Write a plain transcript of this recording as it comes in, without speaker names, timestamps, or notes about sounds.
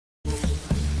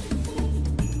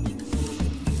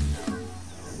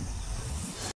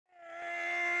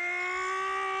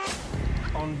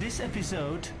on this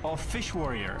episode of Fish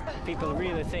Warrior. People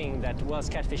really think that Wells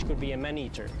catfish could be a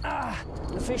man-eater.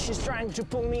 The fish is trying to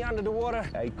pull me under the water.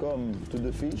 I come to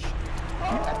the fish, he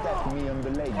attack me on the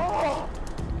leg.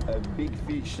 A big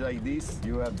fish like this,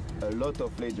 you have a lot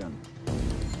of legend.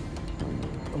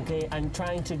 Okay, I'm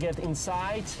trying to get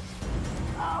inside.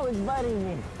 Oh, it's biting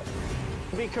me.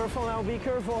 Be careful now, be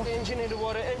careful. Engine in the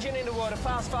water,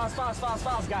 fast, fast, fast, fast,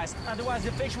 fast, guys. Otherwise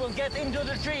the fish will get into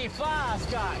the tree, fast,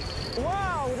 guys.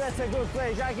 Wow, that's a good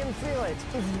place, I can feel it.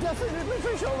 It's definitely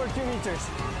fish over 2 meters.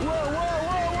 Whoa, whoa,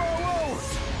 whoa, whoa,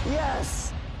 whoa.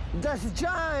 Yes, that's a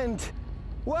giant.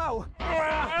 Wow.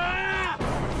 I'm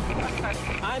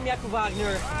Jaco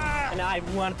Wagner, and I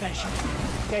have one passion,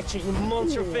 catching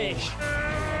monster fish.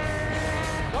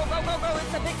 Go, go, go, go,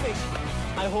 it's a big fish.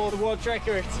 I hold the world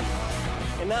record.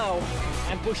 And now,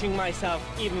 I'm pushing myself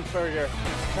even further,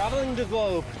 traveling the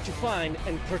globe to find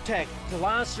and protect the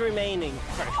last remaining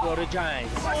freshwater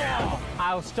giants.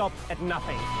 I'll stop at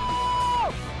nothing.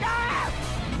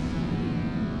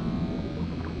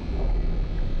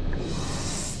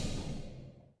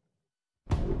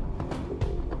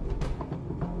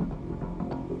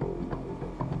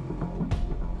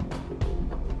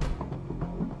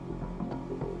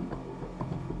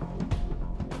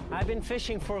 I've been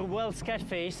fishing for Wells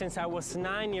catfish since I was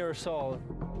 9 years old.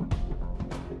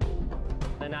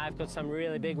 And I've got some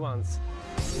really big ones.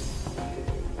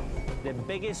 The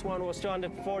biggest one was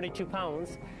 242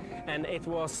 pounds, and it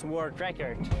was world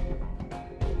record.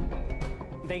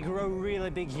 They grow really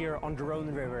big here on the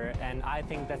Rhone River, and I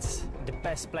think that's the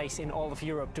best place in all of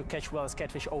Europe to catch Wells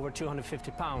catfish over 250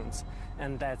 pounds.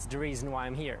 And that's the reason why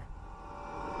I'm here.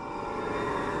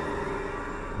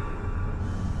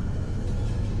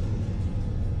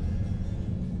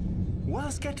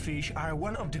 Wells catfish are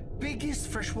one of the biggest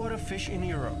freshwater fish in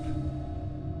Europe.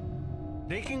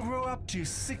 They can grow up to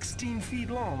 16 feet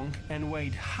long and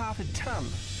weigh half a ton.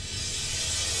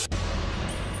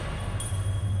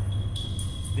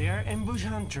 They are ambush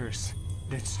hunters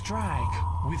that strike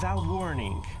without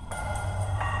warning.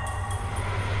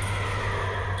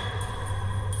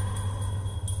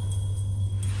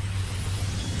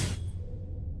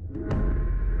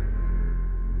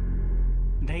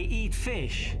 They eat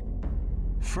fish,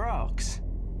 frogs,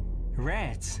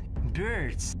 rats,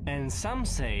 birds, and some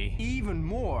say even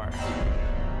more.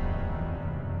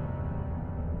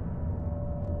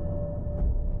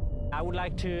 I would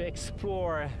like to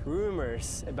explore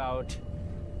rumors about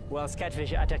Wells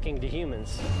catfish attacking the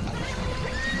humans.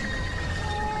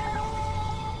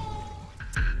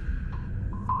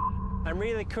 I'm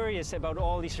really curious about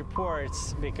all these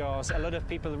reports because a lot of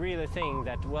people really think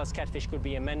that Wells catfish could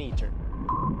be a man-eater.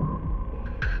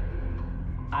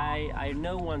 I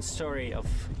know one story of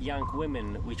young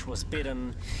women which was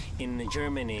bitten in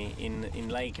Germany, in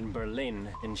lake in Berlin,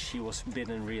 and she was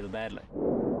bitten real badly.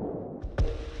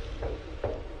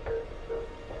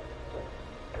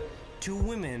 Two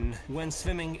women went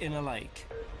swimming in a lake.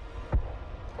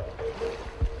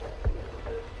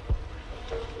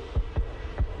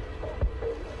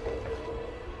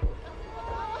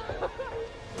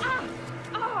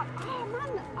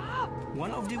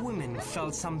 One of the women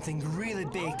felt something really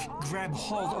big grab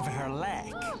hold of her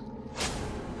leg.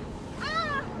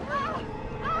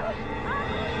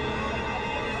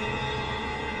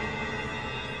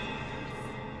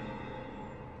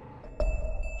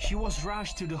 She was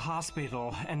rushed to the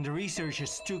hospital, and the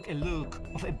researchers took a look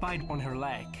of a bite on her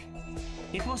leg.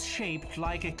 It was shaped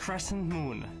like a crescent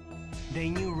moon. They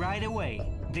knew right away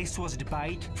this was the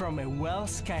bite from a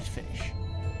Wells catfish.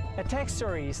 Attack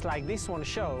stories like this one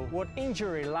show what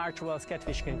injury large Wells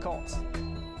catfish can cause.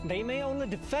 They may only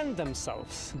defend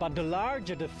themselves, but the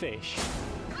larger the fish,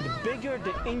 the bigger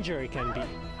the injury can be.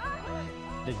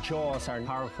 The jaws are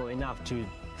powerful enough to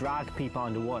drag people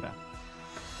underwater.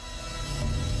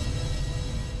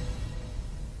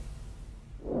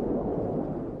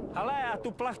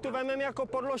 Tu plachtu vemem jako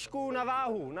podložku na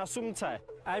váhu, na sumce.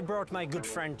 I brought my good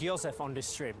friend Josef on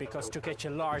this trip because to catch a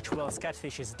large Wells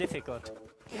catfish is difficult.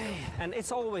 And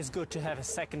it's always good to have a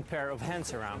second pair of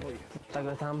hands around.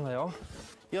 Takhle tamhle, jo?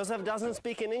 Josef doesn't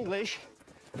speak in English,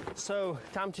 so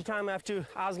time to time I have to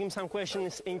ask him some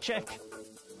questions in Czech.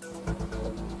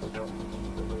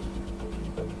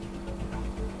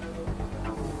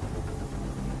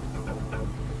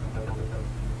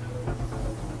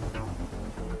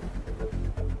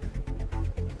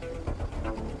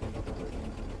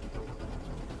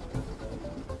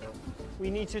 We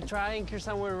need to try anchor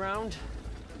somewhere around.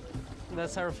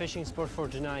 That's our fishing spot for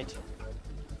tonight.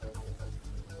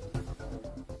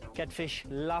 Catfish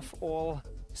love all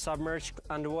submerged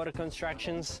underwater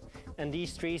constructions And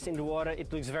these trees in the water,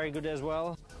 it looks very good as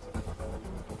well.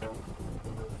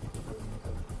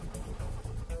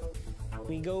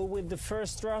 We go with the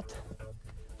first rod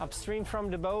upstream from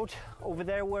the boat. Over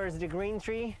there where is the green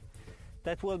tree.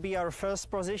 That will be our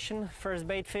first position, first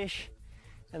bait fish.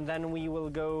 And then we will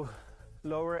go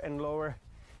lower and lower.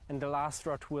 And the last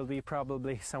rod will be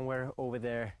probably somewhere over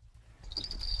there.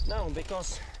 Now,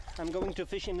 because I'm going to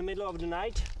fish in the middle of the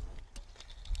night,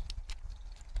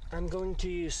 I'm going to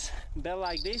use bell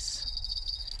like this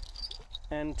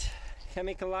and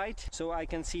chemical light so I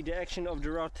can see the action of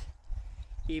the rod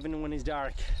even when it's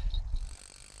dark.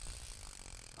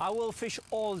 I will fish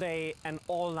all day and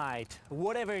all night,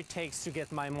 whatever it takes to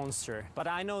get my monster. But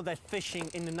I know that fishing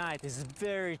in the night is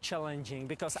very challenging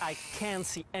because I can't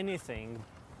see anything.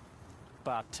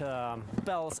 But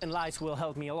bells and lights will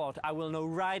help me a lot. I will know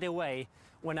right away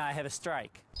when I have a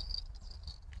strike.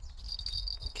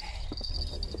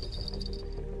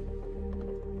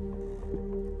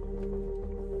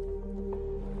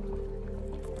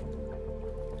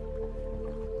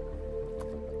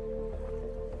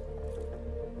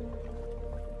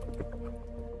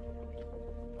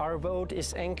 Our boat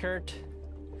is anchored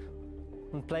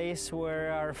in a place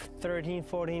where are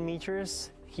 13-14 meters.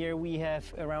 Here we have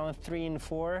around 3 and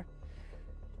 4.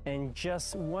 And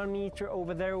just 1 meter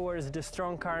over there where is the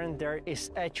strong current, there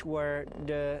is edge where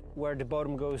the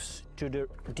bottom goes to the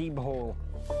deep hole.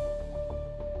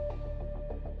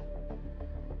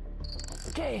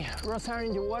 Okay, rods are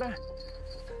in the water.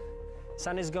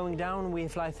 Sun is going down, we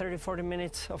have like 30-40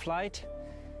 minutes of light.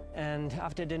 And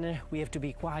after dinner we have to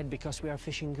be quiet because we are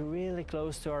fishing really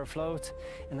close to our float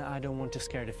and I don't want to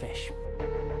scare the fish.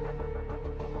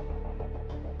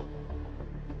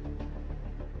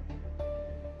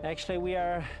 Actually, we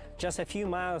are just a few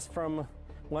miles from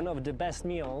one of the best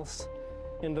meals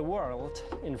in the world,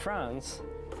 in France,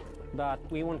 but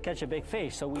we won't catch a big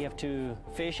fish, so we have to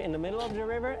fish in the middle of the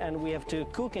river and we have to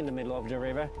cook in the middle of the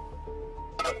river.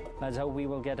 That's how we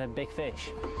will get a big fish.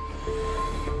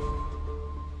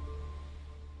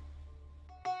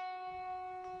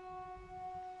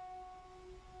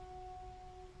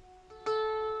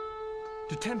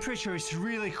 The temperature is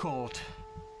really cold.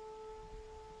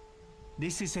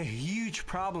 This is a huge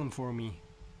problem for me.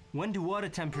 When the water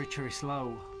temperature is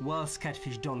low, Wels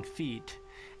catfish don't feed,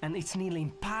 and it's nearly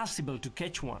impossible to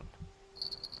catch one.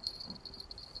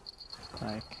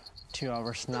 Like 2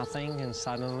 hours nothing and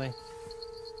suddenly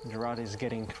the rod is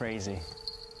getting crazy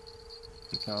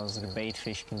because the bait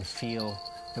fish can feel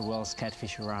the Wels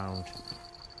catfish around.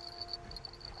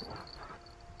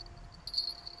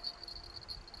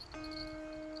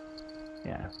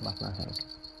 Yeah, but nothing.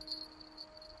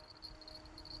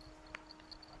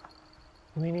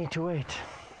 We need to wait.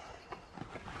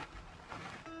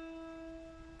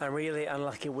 I'm really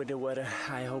unlucky with the weather.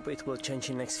 I hope it will change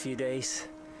in the next few days.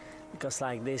 Because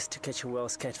like this, to catch a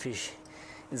Wels catfish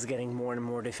is getting more and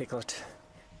more difficult.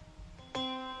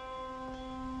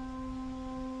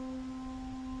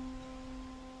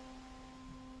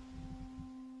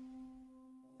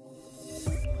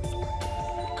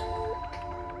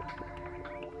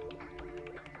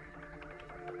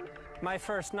 My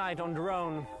first night on the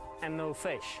own and no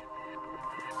fish.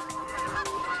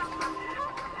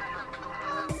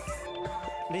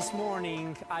 This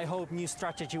morning, I hope new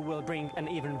strategy will bring an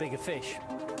even bigger fish.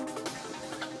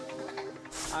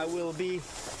 I will be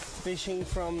fishing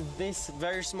from this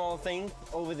very small thing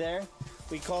over there.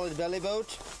 We call it belly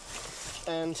boat.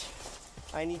 And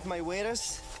I need my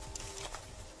waders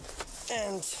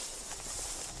and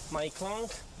my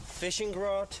clonk, fishing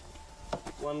rod,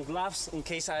 one gloves in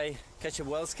case I catch a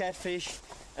Wels catfish,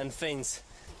 and fins.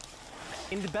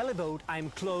 In the belly boat,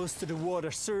 I'm close to the water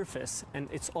surface and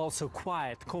it's also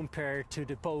quiet compared to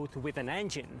the boat with an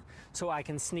engine, so I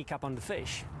can sneak up on the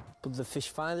fish. Put the fish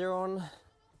finder on.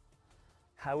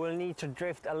 I will need to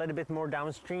drift a little bit more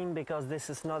downstream because this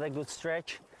is not a good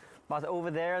stretch. But over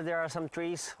there are some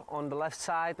trees on the left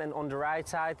side and on the right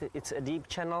side. It's a deep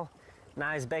channel,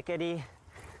 nice back eddy.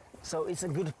 So it's a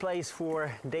good place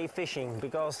for day fishing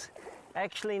because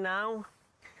actually now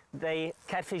they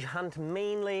catfish hunt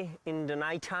mainly in the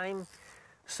nighttime.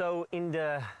 So in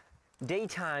the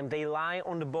daytime they lie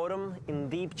on the bottom in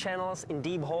deep channels, in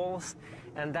deep holes,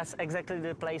 and that's exactly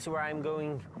the place where I'm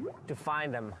going to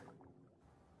find them.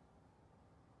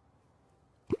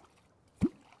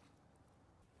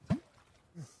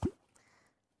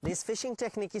 This fishing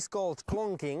technique is called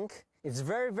clonking. It's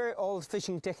very, very old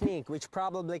fishing technique, which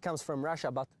probably comes from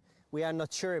Russia, but we are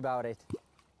not sure about it.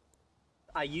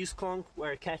 I use clonk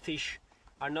where catfish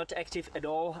are not active at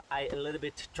all. I a little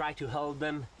bit try to hold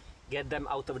them get them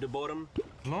out of the bottom.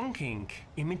 Plonking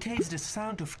imitates the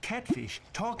sound of catfish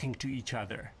talking to each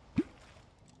other.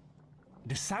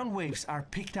 The sound waves are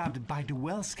picked up by the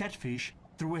whale's catfish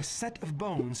through a set of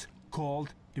bones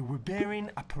called the Weberian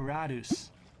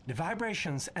apparatus. The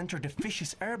vibrations enter the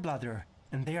fish's air bladder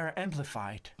and they are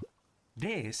amplified.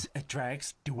 This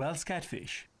attracts the whale's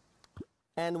catfish.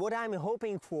 And what I'm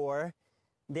hoping for,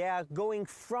 they are going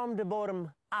from the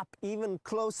bottom up, even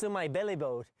close to my belly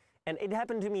boat. And it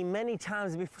happened to me many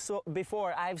times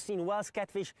before. I've seen whale's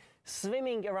catfish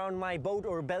swimming around my boat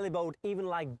or belly boat, even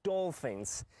like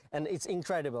dolphins. And it's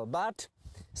incredible. But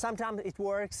sometimes it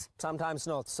works, sometimes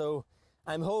not. So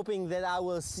I'm hoping that I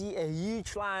will see a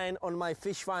huge line on my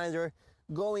fish finder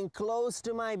going close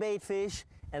to my bait fish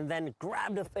and then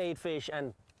grab the bait fish,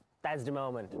 and that's the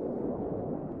moment.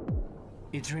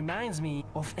 It reminds me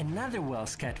of another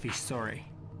whale's catfish story.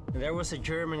 There was a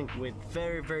German with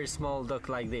very, very small duck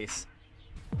like this.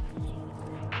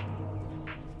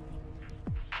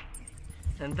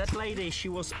 And that lady, she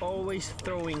was always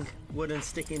throwing wooden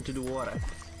stick into the water.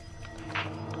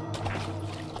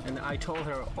 And I told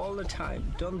her all the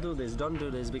time, don't do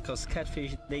this, because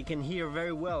catfish, they can hear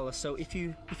very well. So if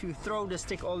you throw the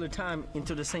stick all the time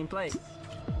into the same place,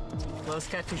 well,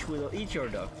 catfish will eat your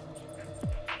duck.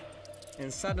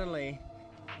 And suddenly,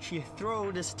 she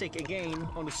threw the stick again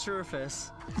on the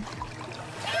surface,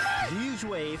 huge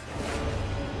wave,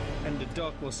 and the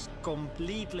duck was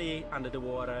completely under the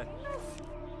water.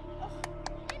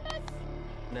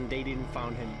 And then they didn't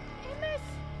find him.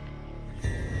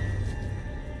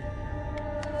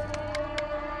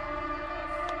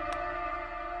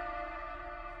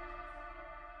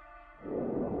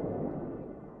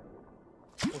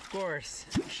 Of course,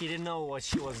 she didn't know what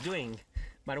she was doing.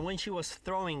 But when she was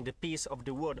throwing the piece of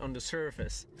the wood on the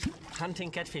surface,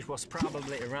 hunting catfish was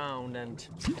probably around and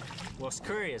was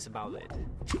curious about it.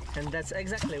 And that's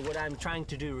exactly what I'm trying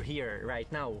to do here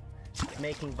right now,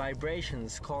 making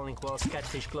vibrations, calling whale's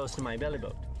catfish close to my belly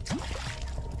boat.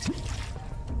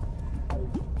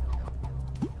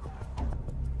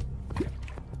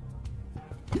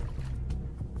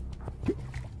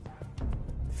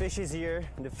 Fish is here,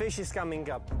 the fish is coming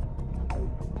up.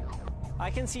 I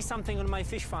can see something on my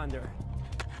fish finder.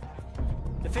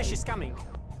 The fish is coming.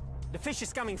 The fish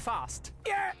is coming fast.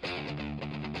 Yeah!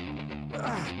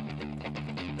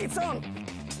 It's on!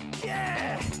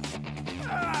 Yeah!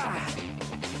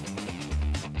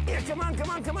 Yeah, come on, come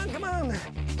on, come on, come on!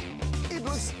 It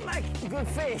looks like good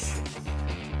fish.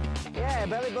 Yeah,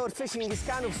 belly boat fishing is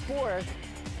kind of sport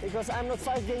because I'm not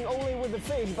fighting only with the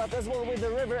fish, but as well with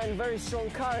the river and very strong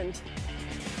current.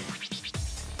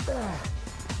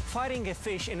 Fighting a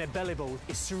fish in a belly boat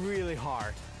is really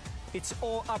hard. It's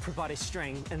all upper body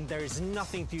strength and there is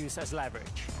nothing to use as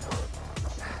leverage.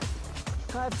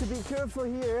 I have to be careful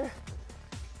here.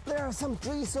 There are some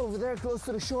trees over there close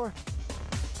to the shore.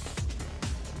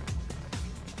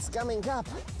 It's coming up,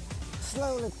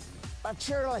 slowly but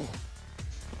surely.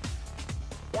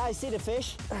 Yeah, I see the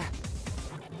fish.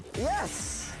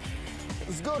 Yes!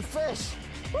 It's good fish.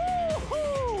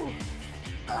 Woo-hoo!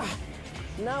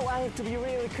 Now I have to be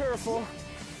really careful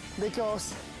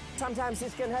because sometimes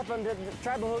it can happen that the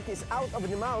treble hook is out of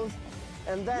the mouth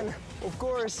and then, of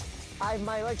course, I have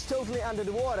my legs totally under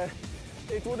the water.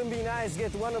 It wouldn't be nice to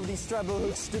get one of these treble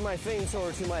hooks to my fins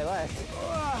or to my leg.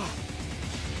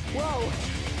 Whoa!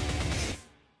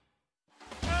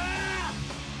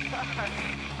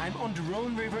 I'm on the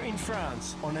Rhone River in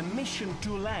France on a mission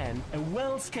to land a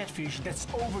whale's catfish that's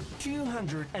over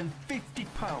 250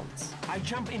 pounds. I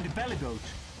jump in the belly boat.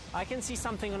 I can see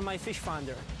something on my fish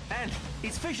finder. And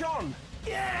it's fish on!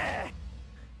 Yeah!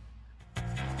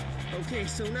 Okay,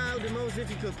 so now the most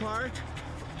difficult part,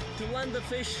 to land the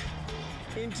fish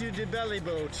into the belly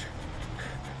boat.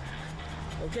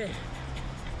 Okay.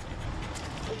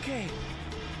 Okay.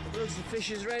 Looks the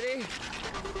fish is ready.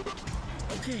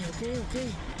 Okay, okay, okay.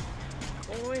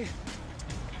 Oh,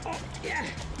 oh, yeah!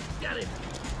 Got it!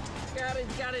 Got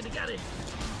it, got it, got it!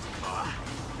 Oh.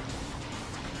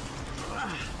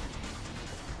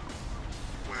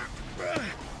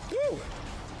 Woo.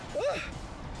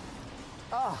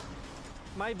 Oh,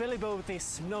 my belly boat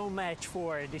is no match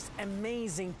for this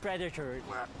amazing predator.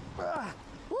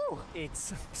 Woo.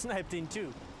 It's snapped in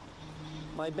two.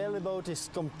 My belly boat is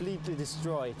completely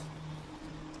destroyed.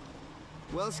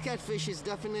 Whale's catfish is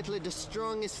definitely the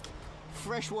strongest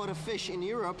freshwater fish in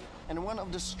Europe and one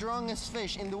of the strongest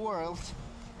fish in the world.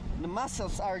 The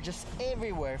muscles are just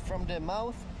everywhere from the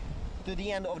mouth to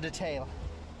the end of the tail.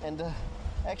 And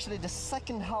actually the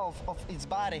second half of its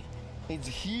body, its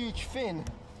huge fin.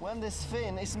 When this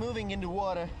fin is moving in the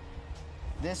water,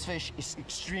 this fish is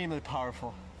extremely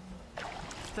powerful.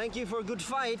 thank you for a good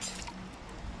fight.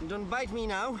 Don't bite me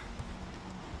now.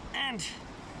 And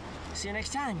see you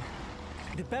next time.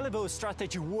 The belly bow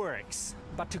strategy works,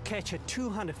 but to catch a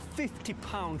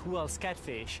 250-pound Wells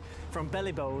catfish from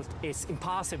belly bow is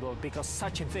impossible because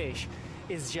such a fish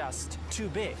is just too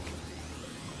big.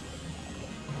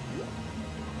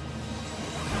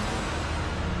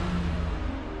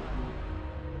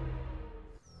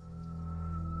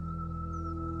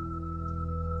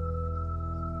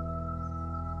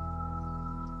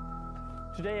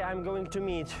 Today I'm going to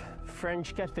meet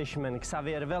French catfisherman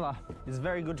Xavier Vela. He's a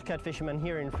very good catfisherman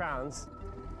here in France.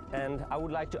 And I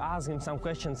would like to ask him some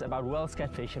questions about Wells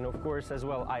catfish. And of course, as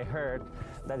well, I heard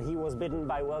that he was bitten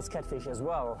by Wells catfish as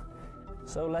well.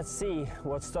 So let's see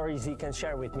what stories he can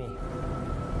share with me.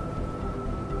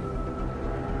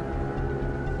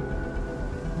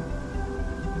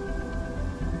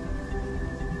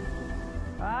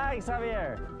 Hi,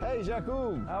 Xavier. Hey,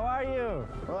 Jacob. How are you?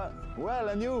 Well,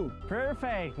 and you?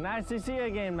 Perfect. Nice to see you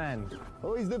again, man.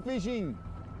 How is the fishing?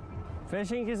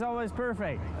 Fishing is always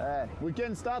perfect. We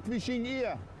can start fishing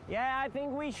here. Yeah, I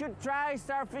think we should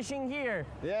start fishing here.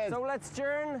 Yes. So let's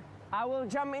turn. I will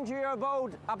jump into your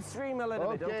boat upstream a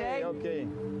little bit, okay? Okay.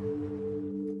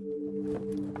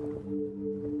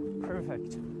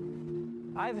 Perfect.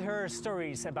 I've heard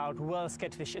stories about Wells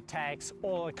catfish attacks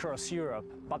all across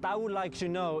Europe, but I would like to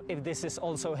know if this is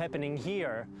also happening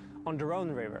here on the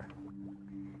Rhone River.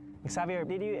 Xavier,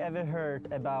 did you ever heard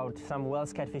about some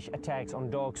Wells catfish attacks on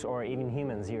dogs or even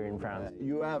humans here in France?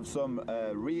 You have some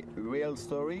real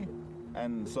story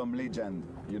and some legend,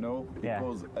 you know? Yeah.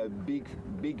 Because a big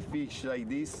fish like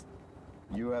this,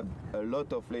 you have a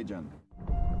lot of legend.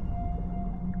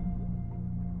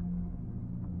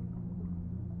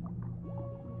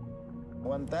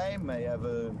 One time I have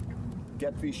a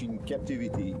catfish in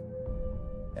captivity.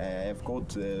 I have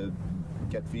caught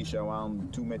catfish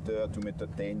around 2 meter, 2 meter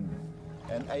 10.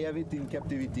 And I have it in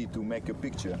captivity to make a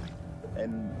picture.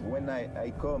 And when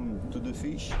I come to the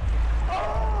fish,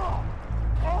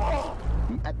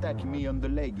 he attacked me on the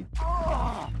leg.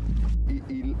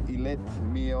 He let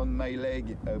me on my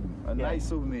leg a nice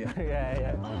souvenir.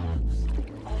 Yeah.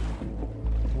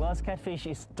 Wells catfish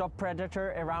is top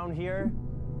predator around here.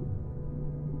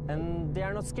 And they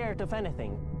are not scared of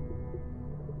anything.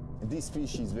 This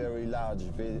fish is very large,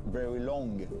 very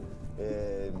long.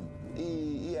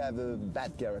 He have a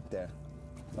bad character.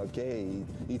 Okay,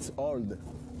 it's old.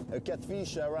 A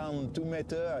catfish around 2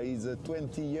 meters is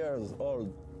 20 years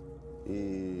old.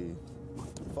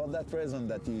 For that reason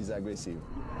that he is aggressive.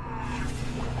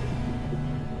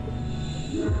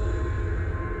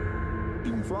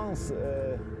 In France,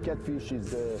 catfish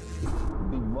is a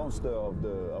big monster of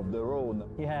the Rhone.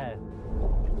 Yeah.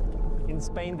 In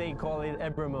Spain they call it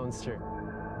Ebro monster.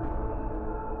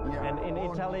 Yeah, And in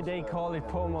Italy they call it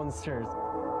Po monsters.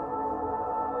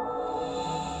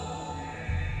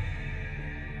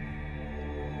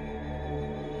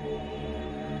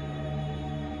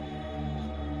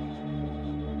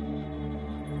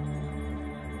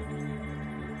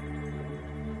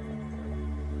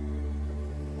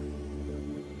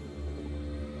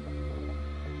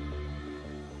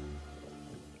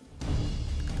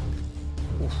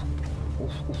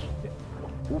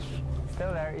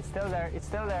 It's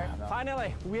still there.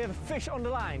 Finally, we have a fish on the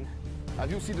line.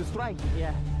 Have you seen the strike?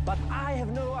 Yeah, but I have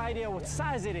no idea what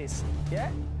size it is.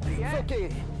 Yeah? It's okay.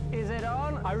 Is it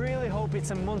on? I really hope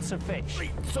it's a monster fish.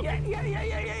 It's okay. Yeah,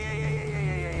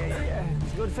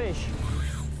 it's good fish.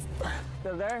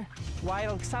 Still there?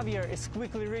 While Xavier is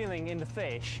quickly reeling in the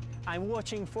fish, I'm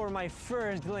watching for my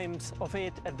first glimpse of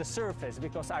it at the surface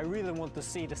because I really want to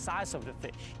see the size of the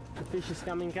fish. The fish is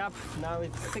coming up. Now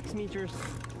it's 6 meters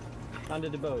under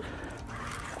the boat.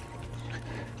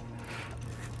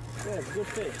 Yeah, it's good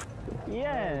fish.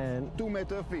 Yeah, 2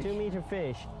 meter fish. 2 meter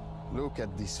fish. Look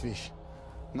at this fish.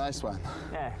 Nice one.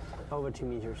 Yeah, over 2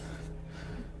 meters.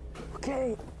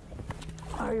 Okay,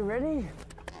 are you ready?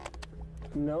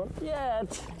 Not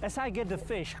yet. As I get the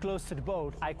fish close to the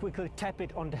boat, I quickly tap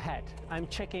it on the head. I'm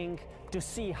checking to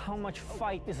see how much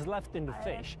fight is left in the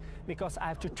fish because I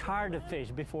have to tire the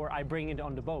fish before I bring it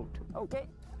on the boat. Okay,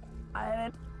 I had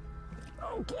it.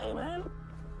 Okay, man.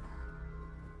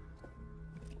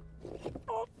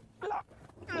 Oh,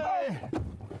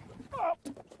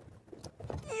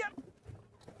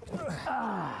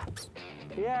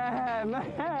 yeah,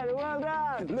 man, well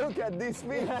done. Look at this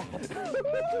fish.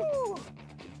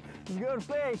 Good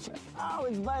fish. Oh,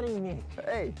 it's biting me.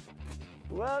 Hey.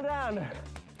 Well done.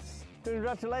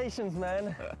 Congratulations,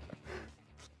 man.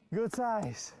 Good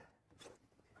size.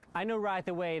 I know right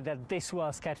away that this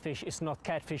Wells catfish is not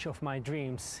catfish of my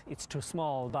dreams. It's too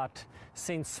small, but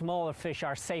since smaller fish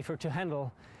are safer to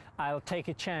handle, I'll take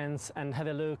a chance and have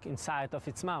a look inside of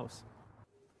its mouth.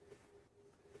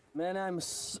 Man, I'm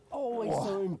always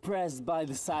so impressed by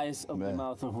the size of the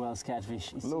mouth of Wells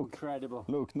catfish. It's incredible.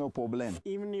 Look, no problem.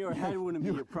 Even your head wouldn't be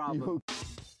a problem.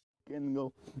 You can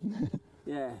go.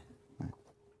 Yeah,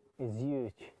 it's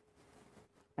huge.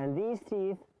 And these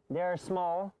teeth, they are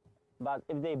small, but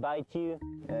if they bite you,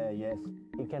 Yes.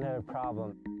 you can have a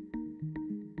problem.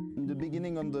 In the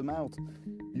beginning of the mouth,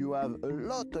 you have a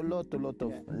lot of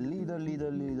little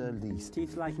these.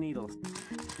 Teeth like needles.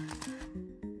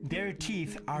 Their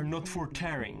teeth are not for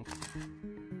tearing.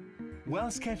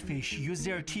 Wells catfish use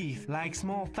their teeth like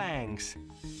small fangs.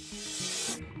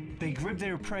 They grip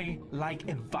their prey like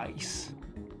a vice.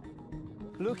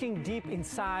 Looking deep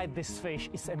inside this fish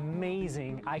is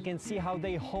amazing. I can see how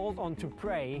they hold on to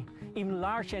prey, even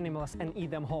large animals, and eat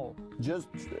them whole. Just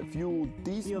a few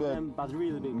teeth, Few of them, but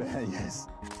really big. Yes.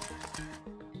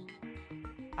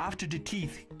 After the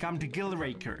teeth come the gill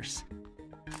rakers.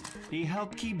 They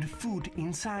help keep the food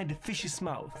inside the fish's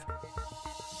mouth.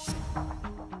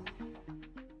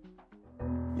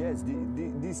 Yes,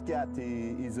 this cat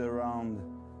is around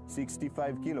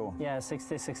 65 kilo. Yeah,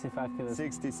 60, 65 kilos.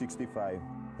 60, 65,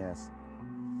 yes.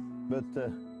 But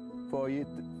for it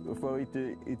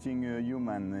eating a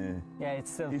human, Yeah,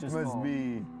 it's still it too must small.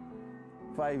 be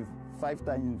five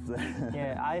times.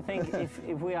 Yeah, I think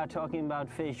if we are talking about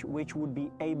fish which would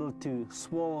be able to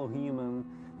swallow human,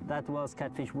 that Wells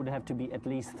catfish would have to be at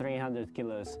least 300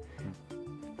 kilos.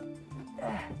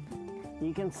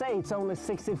 You can say it's only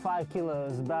 65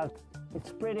 kilos, but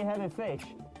it's pretty heavy fish.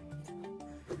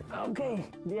 Okay,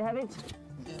 do you have it?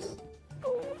 Yes.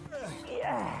 Oh,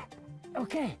 yeah.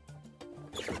 Okay.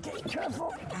 Okay,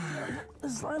 careful. The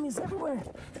slime is everywhere.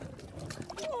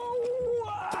 Oh,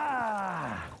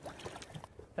 ah.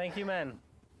 Thank you, man.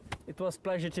 It was a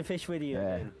pleasure to fish with you.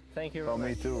 Yeah. Man. Thank you For very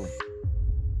me much. too.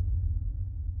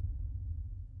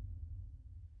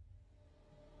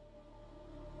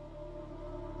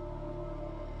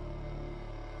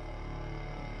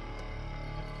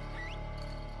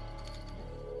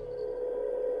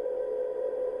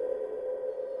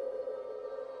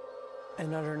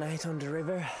 Another night on the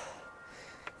river.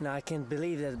 Now I can't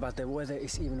believe that, but the weather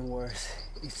is even worse.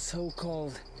 It's so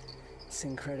cold. It's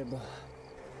incredible.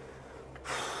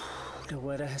 The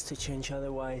weather has to change,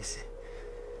 otherwise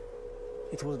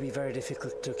it will be very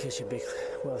difficult to catch a big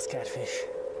Wells catfish.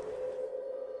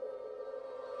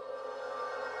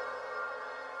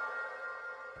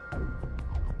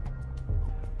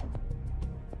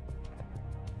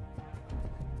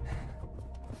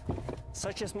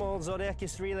 Such a small Zodiac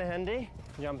is really handy.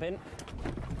 Jump in.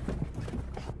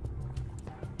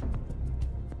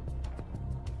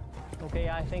 Okay,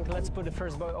 I think let's put the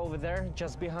first boat over there,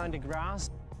 just behind the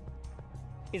grass.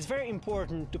 It's very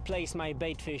important to place my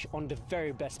bait fish on the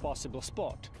very best possible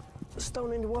spot.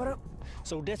 Stone in the water.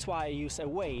 So that's why I use a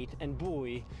weight and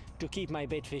buoy to keep my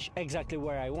bait fish exactly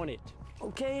where I want it.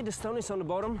 Okay, the stone is on the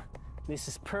bottom. This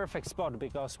is perfect spot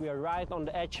because we are right on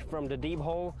the edge from the deep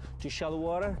hole to shallow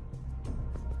water.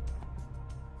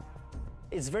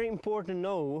 It's very important to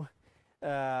know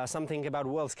something about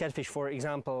Wells catfish, for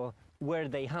example, where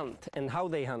they hunt and how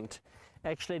they hunt.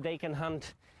 Actually, they can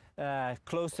hunt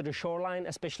close to the shoreline,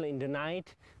 especially in the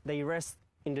night. They rest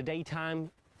in the daytime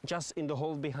just in the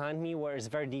hole behind me where it's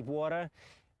very deep water.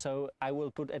 So I will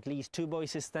put at least 2 buoy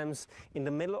systems in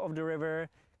the middle of the river,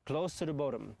 close to the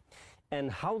bottom.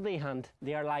 And how they hunt,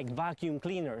 they are like vacuum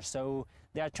cleaners. So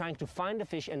they are trying to find the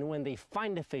fish, and when they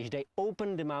find the fish, they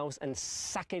open the mouth and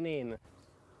suck it in.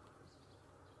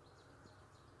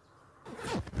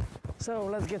 So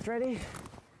let's get ready.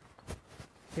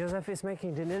 Josef is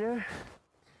making the dinner.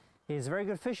 He's a very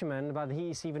good fisherman, but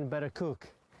he is even better cook.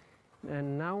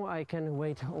 And now I can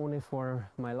wait only for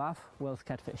my love, Wells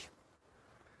catfish.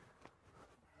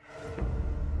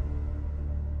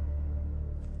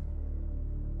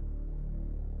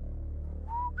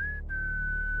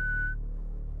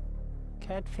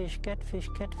 Catfish, catfish,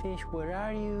 catfish, where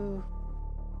are you?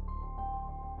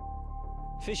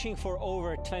 Fishing for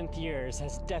over 20 years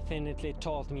has definitely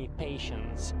taught me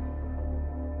patience.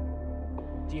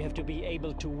 You have to be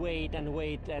able to wait and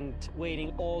wait and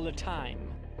waiting all the time.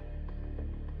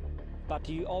 But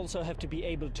you also have to be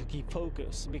able to keep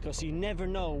focus, because you never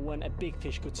know when a big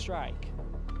fish could strike.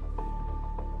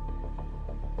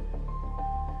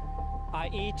 I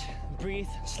eat, breathe,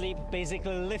 sleep,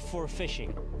 basically live for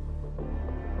fishing.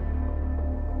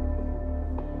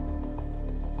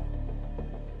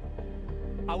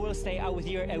 I will stay out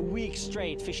here a week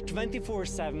straight, fish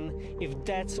 24/7, if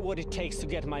that's what it takes to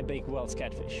get my big Wells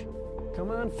catfish.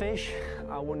 Come on, fish.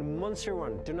 I want a monster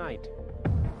one tonight.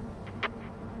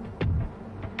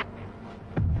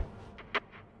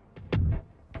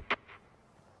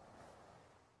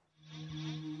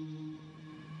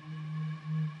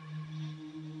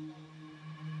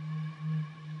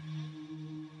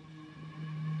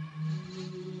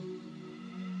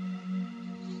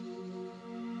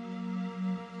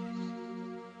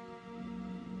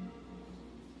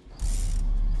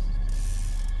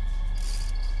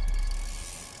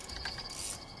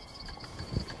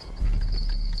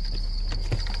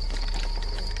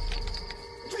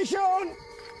 Fish on!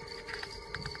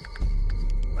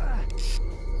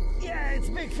 Yeah, it's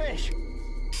big fish.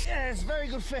 Yeah, it's very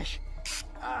good fish.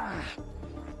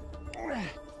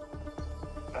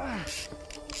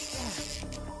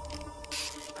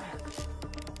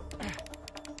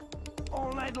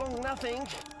 All night long, nothing.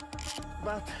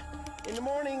 But in the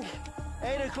morning,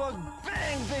 8 o'clock,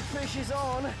 bang, big fish is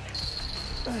on.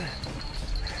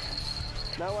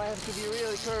 Now I have to be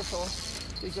really careful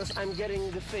because I'm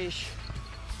getting the fish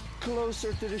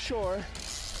closer to the shore, a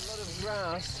lot of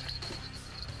grass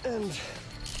and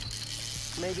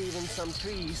maybe even some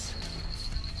trees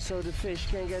so the fish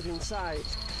can get inside.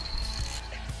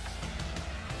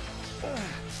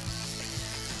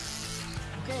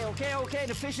 Okay,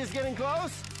 the fish is getting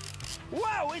close.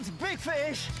 Wow, it's big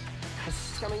fish.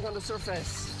 It's coming on the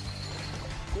surface.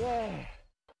 Yeah.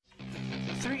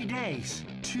 3 days,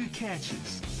 2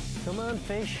 catches. Come on,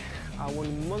 fish. I want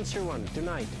a monster one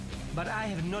tonight. But I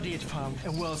have not yet found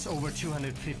a Wells over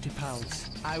 250 pounds.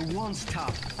 I won't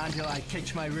stop until I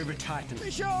catch my river titan.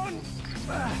 Fish on!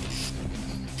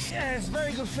 Yeah, it's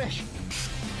very good fish.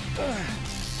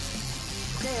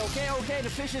 Okay, the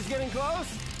fish is getting close.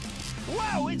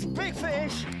 Wow, it's big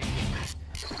fish!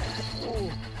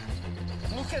 Oh,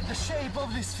 look at the shape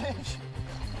of this fish.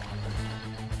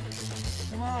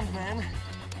 Come on, man.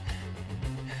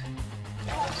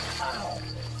 Oh,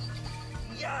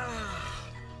 yeah!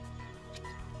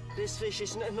 This fish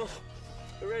is not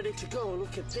ready to go.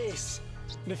 Look at this.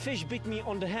 The fish bit me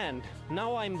on the hand.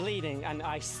 Now I'm bleeding and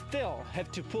I still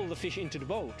have to pull the fish into the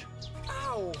boat.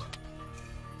 Ow!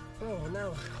 Oh,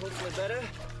 now hopefully better.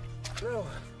 No.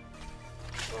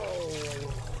 Oh.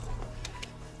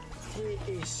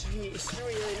 He is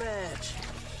really mad.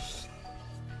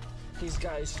 This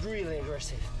guy is really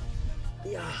aggressive.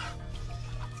 Yeah.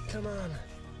 Come on.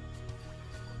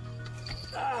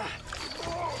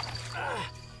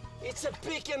 It's a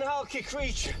big and hulky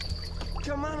creature.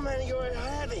 Come on, man, you're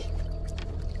heavy.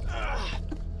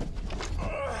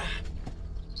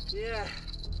 Yeah.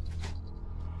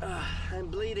 I'm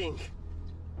bleeding.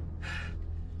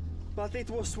 But it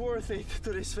was worth it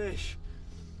to this fish.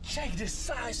 Check the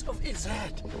size of its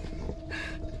head.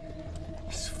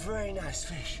 It's a very nice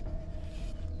fish.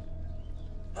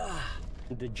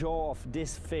 The jaw of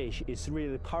this fish is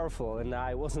really powerful and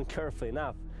I wasn't careful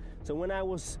enough. So when I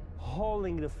was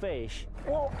holding the fish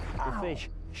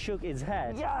shook its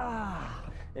head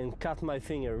and cut my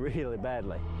finger really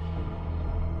badly.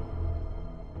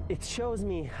 It shows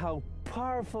me how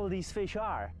powerful these fish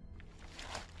are.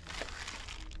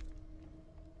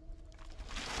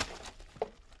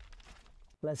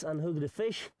 Let's unhook the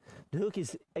fish. The hook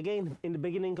is again in the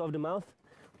beginning of the mouth,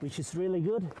 which is really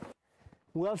good.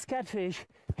 Wells catfish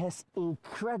has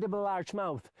incredible large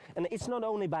mouth, and it's not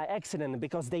only by accident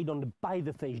because they don't bite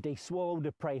the fish, they swallow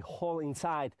the prey whole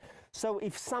inside. So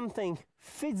if something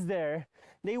fits there,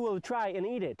 they will try and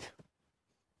eat it.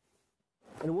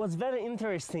 And what's very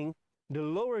interesting, the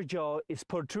lower jaw is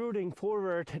protruding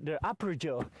forward the upper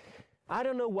jaw. I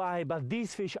don't know why, but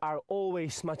these fish are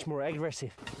always much more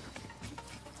aggressive.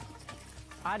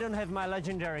 I don't have my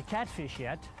legendary catfish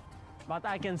yet, but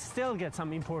I can still get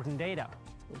some important data.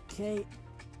 Okay,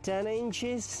 10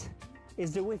 inches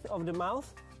is the width of the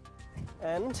mouth,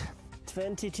 and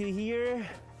 22 here,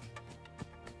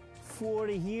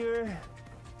 40 here,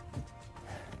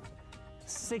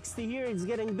 60 here, it's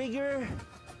getting bigger,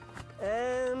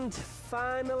 and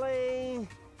finally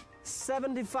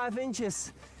 75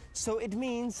 inches. So it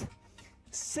means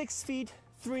 6 feet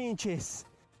 3 inches.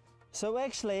 So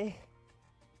actually,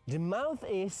 the mouth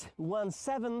is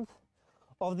 1/7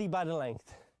 of the body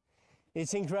length.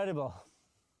 It's incredible.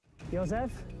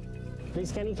 Joseph,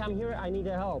 please can you come here? I need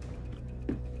help.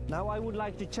 Now I would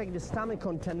like to check the stomach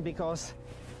content because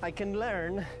I can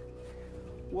learn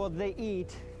what they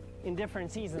eat in different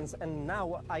seasons, and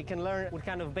now I can learn what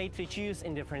kind of bait fish use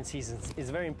in different seasons. It's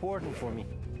very important for me.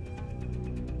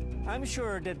 I'm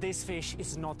sure that this fish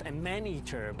is not a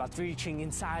man-eater, but reaching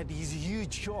inside these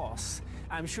huge jaws,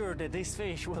 I'm sure that this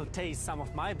fish will taste some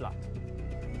of my blood.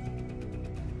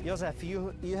 Josef,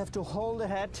 you have to hold the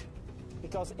head,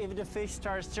 because if the fish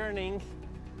starts turning,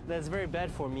 that's very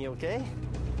bad for me, okay?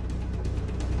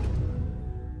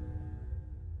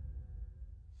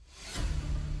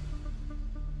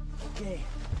 Okay,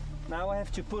 now I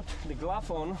have to put the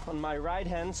glove on my right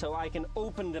hand so I can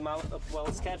open the mouth of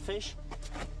Wells catfish.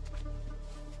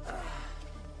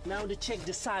 Now to check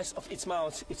the size of its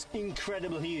mouth, it's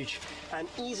incredibly huge. I'm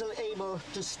easily able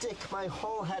to stick my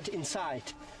whole head inside.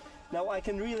 Now I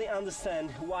can really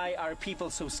understand why are people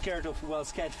so scared of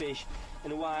Wells catfish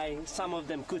and why some of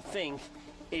them could think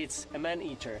it's a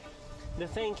man-eater. The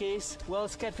thing is,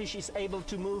 Wells catfish is able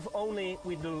to move only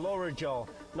with the lower jaw,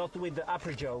 not with the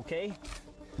upper jaw, okay?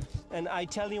 And I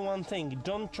tell you one thing,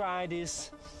 don't try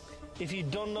this if you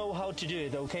don't know how to do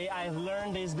it, okay? I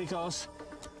learned this because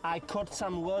I caught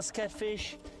some Wells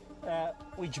catfish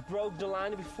which broke the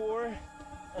line before,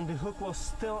 and the hook was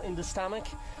still in the stomach,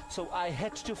 so I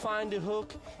had to find the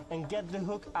hook and get the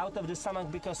hook out of the stomach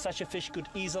because such a fish could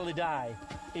easily die.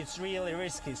 It's really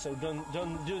risky, so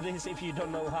don't do this if you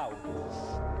don't know how.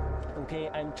 Okay,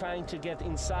 I'm trying to get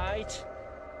inside.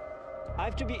 I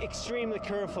have to be extremely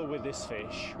careful with this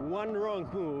fish. One wrong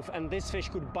move and this fish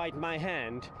could bite my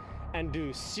hand and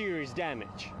do serious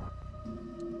damage.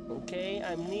 Okay,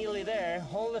 I'm nearly there.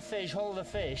 Hold the fish, hold the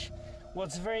fish.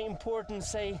 What's very important,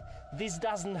 say, this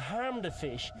doesn't harm the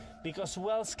fish, because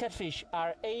Wells catfish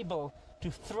are able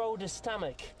to throw the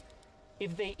stomach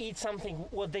if they eat something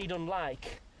what they don't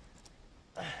like.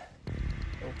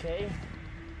 Okay.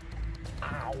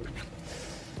 Ow.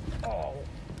 Oh.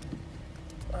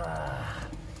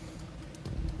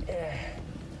 Yeah.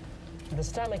 The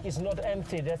stomach is not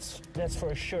empty, that's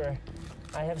for sure.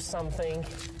 I have something.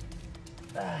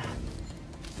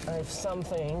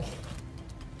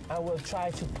 I will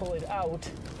try to pull it out,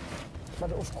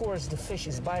 but of course the fish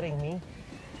is biting me.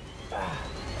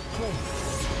 Okay.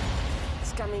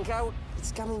 It's coming out,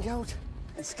 it's coming out,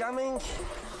 it's coming.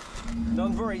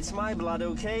 Don't worry, it's my blood,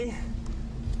 okay?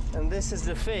 And this is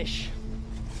the fish.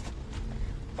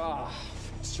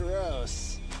 It's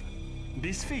gross.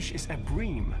 This fish is a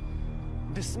bream.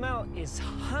 The smell is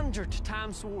 100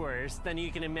 times worse than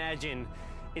you can imagine.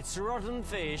 It's rotten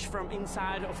fish from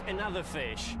inside of another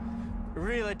fish.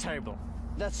 Really terrible.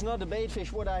 That's not the bait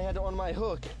fish what I had on my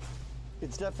hook.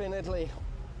 It's definitely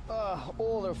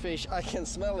older fish. I can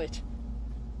smell it.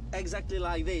 Exactly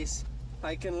like this.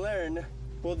 I can learn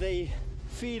what they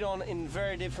feed on in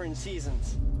very different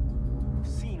seasons.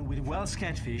 Seen with Wells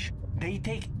catfish, they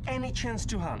take any chance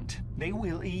to hunt. They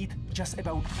will eat just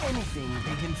about anything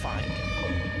they can find.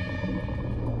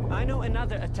 I know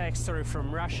another attack story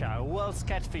from Russia. A Wells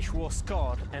catfish was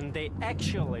caught and they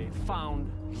actually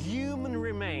found human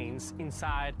remains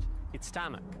inside its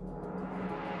stomach.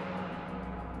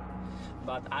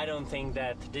 But I don't think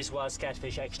that this Wells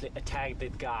catfish actually attacked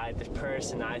that guy, that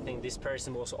person. I think this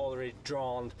person was already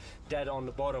drowned, dead on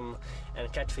the bottom,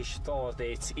 and catfish thought that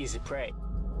it's easy prey.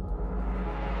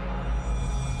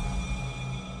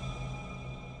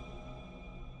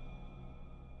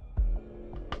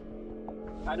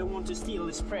 I don't want to steal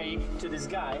this prey to this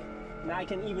guy, and I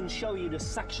can even show you the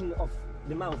suction of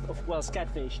the mouth of Wells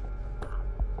catfish.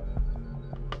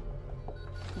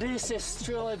 This is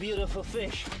truly a beautiful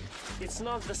fish. It's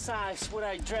not the size what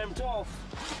I dreamt of,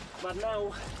 but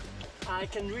now I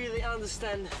can really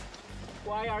understand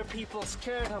why are people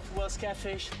scared of Wells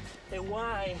catfish and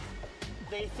why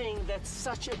they think that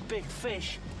such a big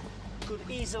fish could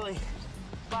easily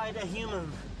bite a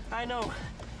human. I know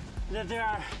that there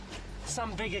are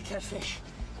some bigger catfish,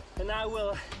 and I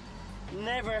will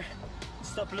never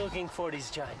stop looking for these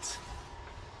giants.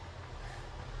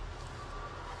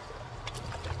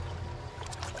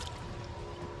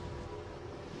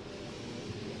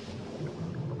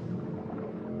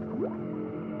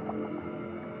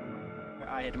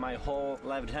 I had my whole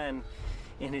left hand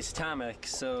in his stomach,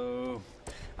 so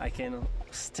I can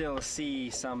still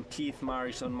see some teeth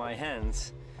marks on my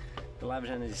hands. The left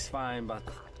hand is fine, but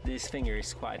this finger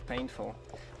is quite painful.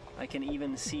 I can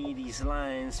even see these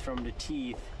lines from the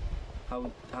teeth,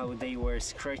 how they were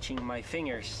scratching my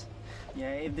fingers.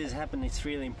 Yeah, if this happened, it's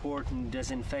really important to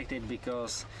disinfect it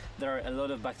because there are a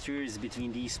lot of bacteria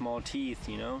between these small teeth,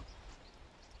 you know?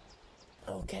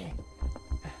 Okay.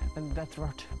 And that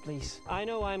rod, please. I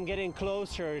know I'm getting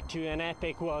closer to an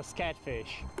epic Wells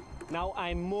catfish. Now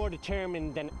I'm more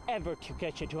determined than ever to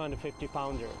catch a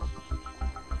 250-pounder.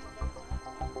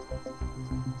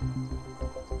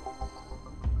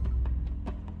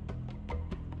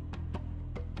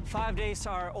 5 days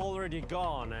are already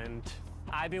gone and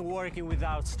I've been working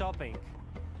without stopping.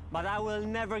 But I will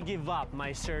never give up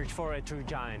my search for a true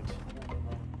giant.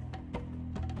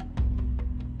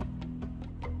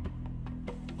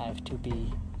 I have to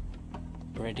be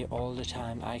ready all the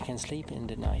time. I can sleep in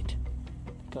the night.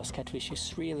 Because catfish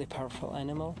is really powerful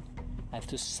animal. I have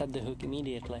to set the hook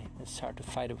immediately and start to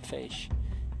fight a fish.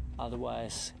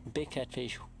 Otherwise, big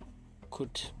catfish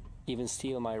could even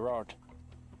steal my rod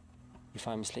if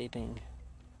I'm sleeping.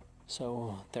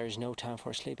 So there is no time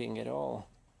for sleeping at all.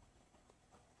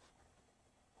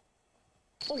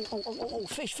 Oh,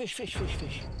 fish.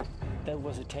 That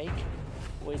was a take.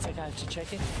 Wait a second, I have to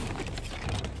check it.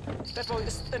 Beppo,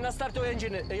 start the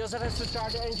engine. Josef has to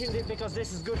start the engine because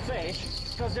this is good fish.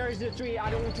 Because there is the tree,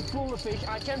 I don't want to pull the fish.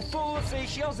 I can pull the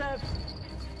fish, Josef!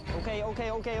 Okay,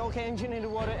 engine in the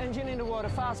water,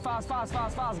 fast,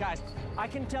 guys. I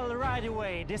can tell right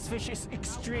away, this fish is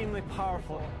extremely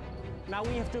powerful. Now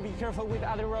we have to be careful with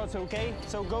other rods, okay?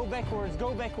 So go backwards.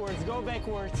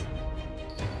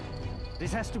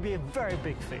 This has to be a very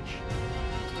big fish.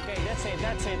 Okay, that's it.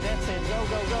 Go.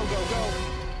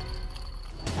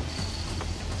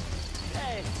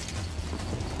 Hey.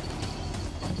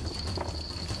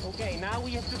 Okay, now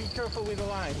we have to be careful with the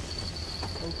lines.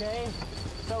 Okay?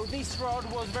 So this rod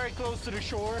was very close to the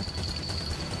shore.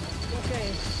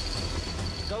 Okay.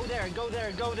 Go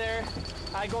there.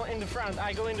 I go in the front.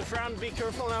 Be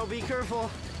careful now, be careful.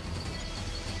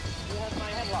 You have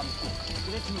my headlamp.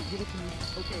 Give it to me.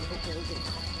 Okay.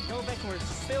 Go backwards,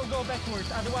 still go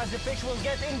backwards, otherwise the fish will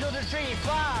get into the tree.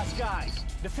 Fast, guys!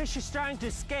 The fish is trying to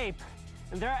escape,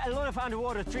 and there are a lot of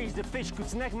underwater trees. The fish could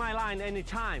snag my line any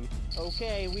time.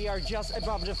 Okay, we are just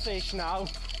above the fish now.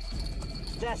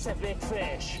 That's a big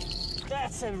fish.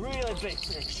 That's a really big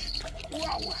fish.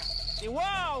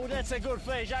 Wow, that's a good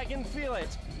fish, I can feel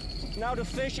it. Now the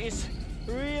fish is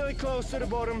really close to the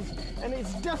bottom, and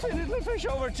it's definitely fish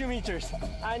over 2 meters.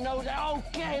 I know that.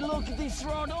 Okay, look at this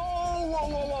rod. Oh,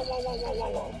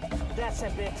 whoa. That's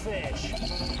a big fish.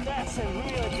 That's a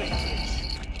really big fish.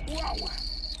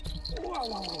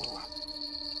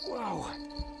 Wow.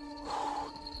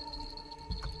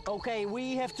 Okay,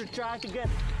 we have to try to get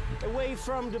away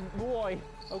from the buoy.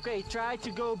 Okay, try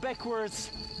to go backwards,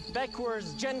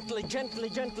 gently,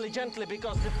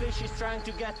 because the fish is trying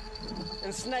to get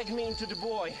and snag me into the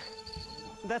buoy.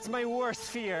 That's my worst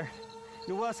fear.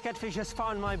 The worst catfish has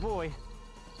found my buoy.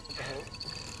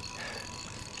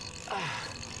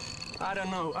 I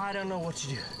don't know what to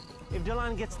do. If the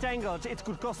line gets tangled, it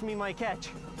could cost me my catch.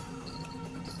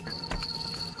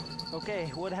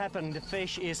 Okay, what happened? The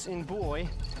fish is in buoy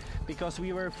because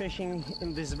we were fishing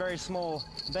in this very small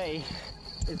bay.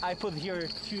 I put here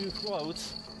 2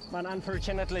 floats, but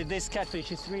unfortunately this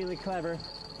catfish is really clever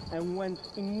and went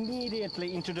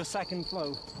immediately into the second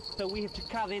float. So we have to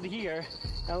cut it here,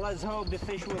 and let's hope the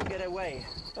fish will get away.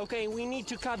 Okay, we need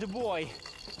to cut the buoy.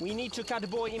 We need to cut the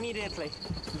buoy immediately.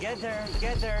 Get there,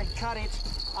 cut it,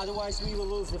 otherwise we will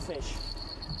lose the fish.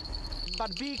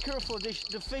 But be careful, the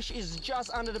fish is just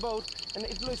under the boat, and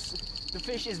it looks, the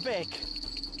fish is big.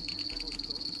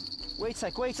 Wait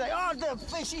sec. Oh, the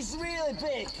fish is really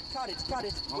big. Cut it.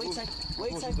 Wait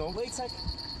sec.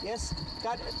 Yes,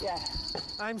 got it, yeah.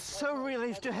 I'm so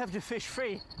relieved to have the fish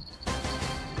free.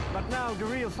 But now the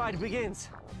real fight begins.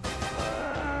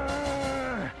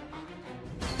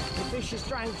 The fish is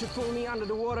trying to pull me under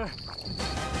the water.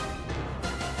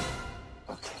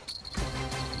 Okay.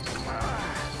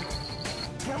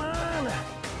 Come on!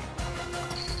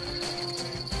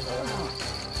 Come on!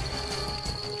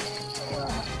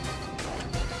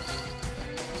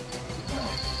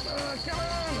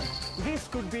 This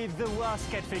could be the worst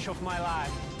catfish of my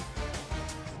life.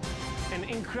 An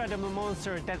incredible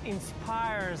monster that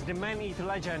inspires the man-eater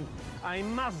legend. I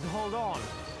must hold on.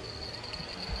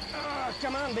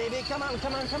 Come on, baby, come on.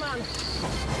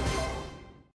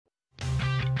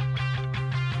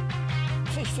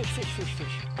 Fish.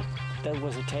 That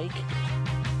was a take.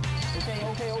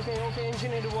 Okay,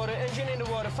 engine in the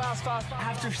water, fast.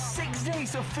 After 6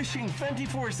 days of fishing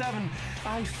 24/7,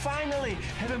 I finally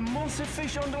have a monster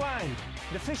fish on the line.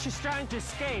 The fish is trying to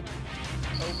escape.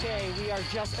 Okay, we are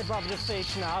just above the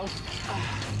fish now.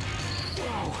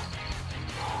 Wow.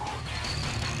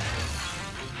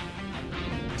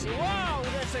 Wow,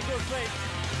 that's a good fish.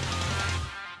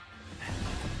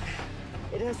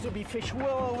 It has to be fish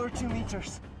well over 2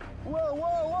 meters.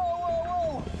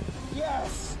 Whoa.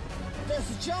 Yes, that's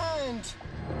a giant.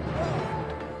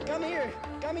 Whoa. Come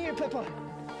here, Peppa.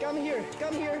 Come here.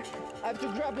 I have to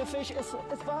grab the fish as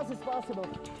fast as possible.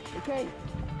 Okay.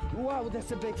 Wow,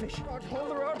 that's a big fish. Hold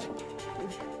the rod.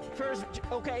 First,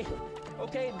 okay.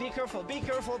 Okay, be careful, be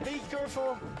careful, be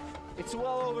careful. It's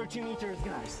well over 2 meters,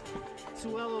 guys. It's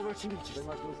well over 2 meters.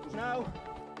 Now,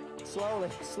 slowly,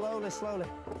 slowly, slowly.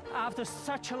 After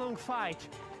such a long fight,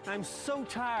 I'm so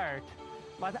tired,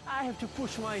 but I have to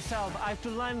push myself. I have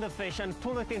to land the fish and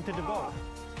pull it into the boat.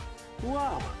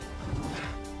 Wow.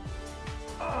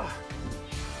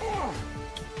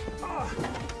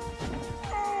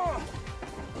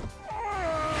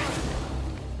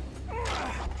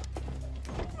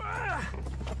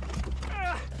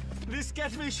 This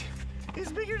catfish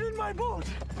is bigger than my boat.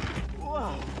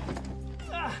 Wow.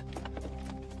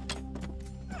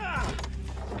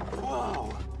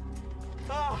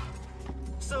 Wow.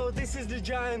 So this is the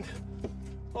giant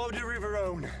of the River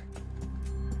Rhone.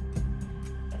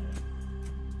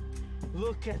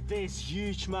 Look at this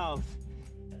huge mouth.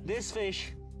 This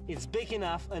fish is big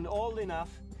enough and old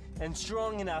enough and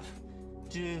strong enough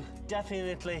to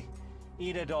definitely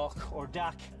eat a dog or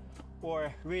duck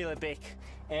or really big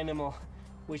animal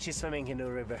which is swimming in the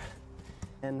river.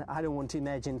 And I don't want to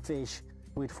imagine fish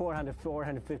with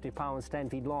 450 pounds, 10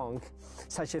 feet long.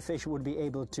 Such a fish would be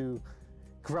able to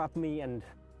grab me and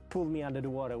pull me under the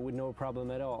water with no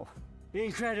problem at all.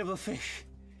 Incredible fish.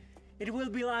 It will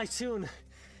be light soon,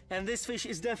 and this fish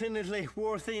is definitely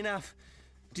worthy enough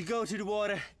to go to the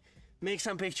water, make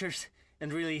some pictures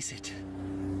and release it.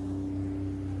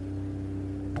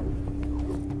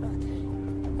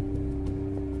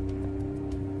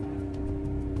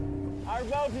 Our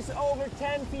boat is over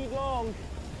 10 feet long,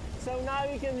 so now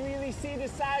you can really see the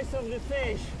size of the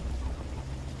fish.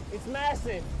 It's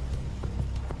massive.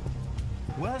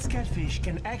 Wells catfish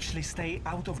can actually stay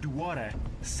out of the water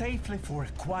safely for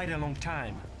quite a long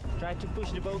time. Try to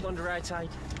push the boat on the right side.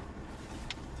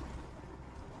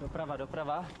 Doprava,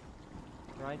 doprava.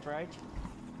 Right, right.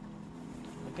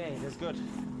 Okay, that's good.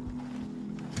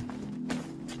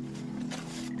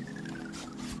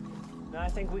 Now I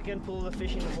think we can pull the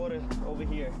fish in the water over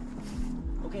here.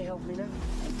 Okay, help me now.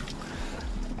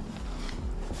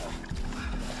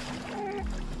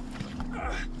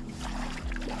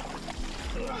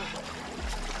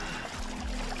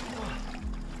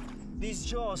 These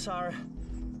jaws are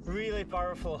really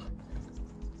powerful.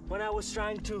 When I was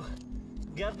trying to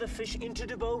get the fish into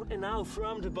the boat and now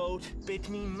from the boat, bit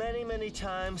me many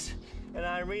times, and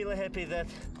I'm really happy that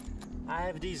I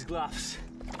have these gloves.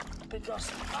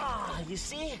 Because, you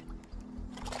see?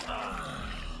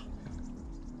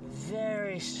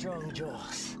 Very strong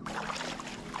jaws.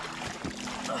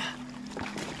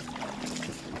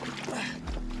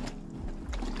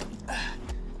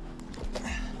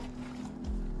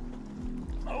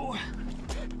 Oh,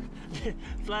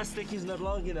 plastic is not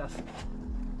long enough.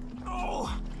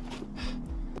 Oh,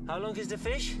 how long is the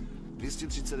fish?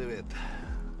 239.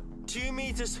 2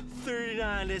 meters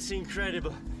 39, that's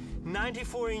incredible.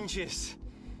 94 inches.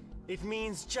 It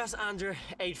means just under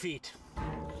 8 feet.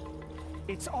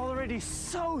 It's already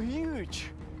so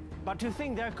huge. But to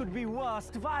think there could be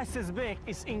whales twice as big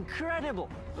is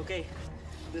incredible. Okay,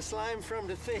 the slime from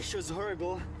the fish was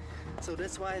horrible, so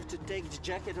that's why I have to take the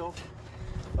jacket off.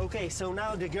 Okay, so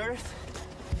now the girth.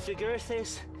 The girth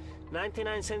is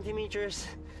 99 centimeters,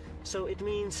 so it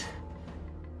means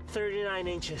 39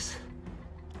 inches.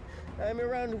 I'm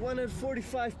around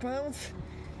 145 pounds,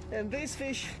 and this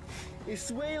fish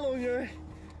is way longer,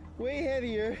 way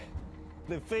heavier.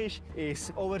 The fish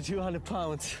is over 200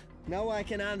 pounds. Now I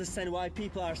can understand why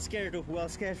people are scared of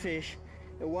Wells catfish,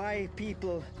 and why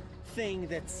people think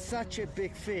that such a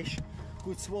big fish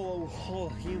could swallow a whole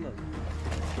human.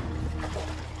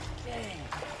 Okay.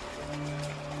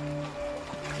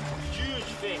 Huge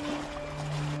fish.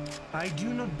 I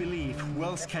do not believe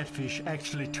Wells catfish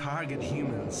actually target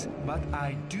humans, but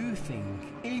I do think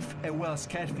if a Wells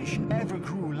catfish ever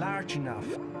grew large enough,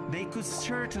 they could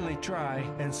certainly try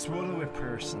and swallow a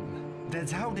person.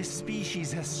 That's how this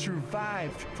species has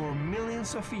survived for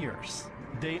millions of years.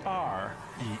 They are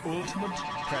the ultimate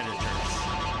predators.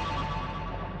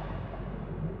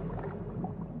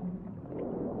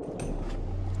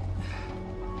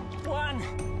 One,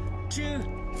 two,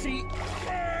 three.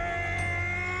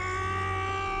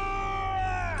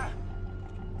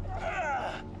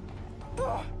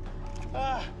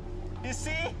 You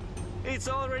see? It's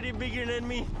already bigger than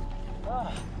me.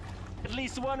 At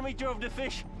least 1 meter of the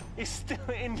fish is still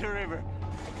in the river.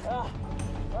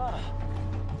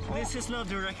 This is not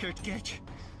the record catch,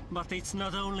 but it's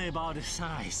not only about the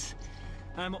size.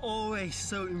 I'm always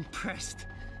so impressed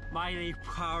by their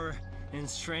power and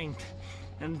strength.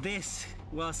 And this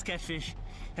Wells catfish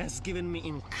has given me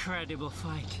incredible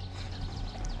fight.